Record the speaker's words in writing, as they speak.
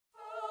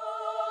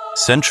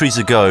Centuries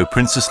ago,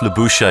 Princess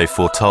Labouche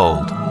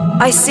foretold,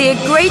 I see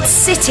a great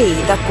city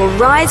that will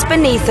rise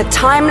beneath a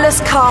timeless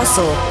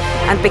castle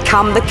and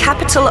become the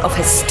capital of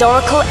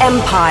historical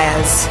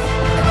empires.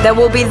 There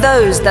will be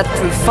those that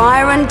through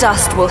fire and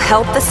dust will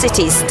help the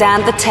city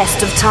stand the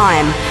test of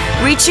time,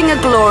 reaching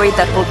a glory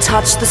that will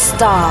touch the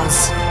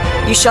stars.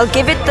 You shall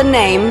give it the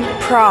name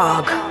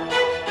Prague.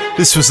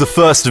 This was the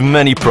first of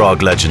many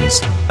Prague legends,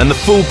 and the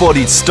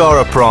full-bodied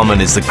Staropramen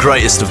is the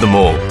greatest of them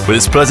all. With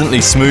its pleasantly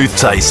smooth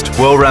taste,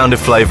 well-rounded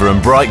flavour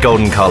and bright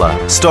golden colour,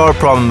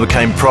 Staropramen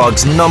became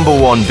Prague's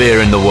 #1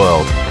 beer in the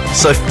world.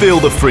 So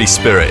feel the free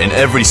spirit in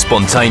every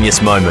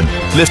spontaneous moment.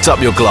 Lift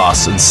up your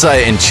glass and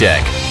say it in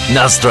Czech.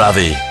 Na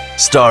zdraví,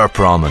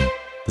 Staropramen,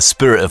 the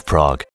spirit of Prague.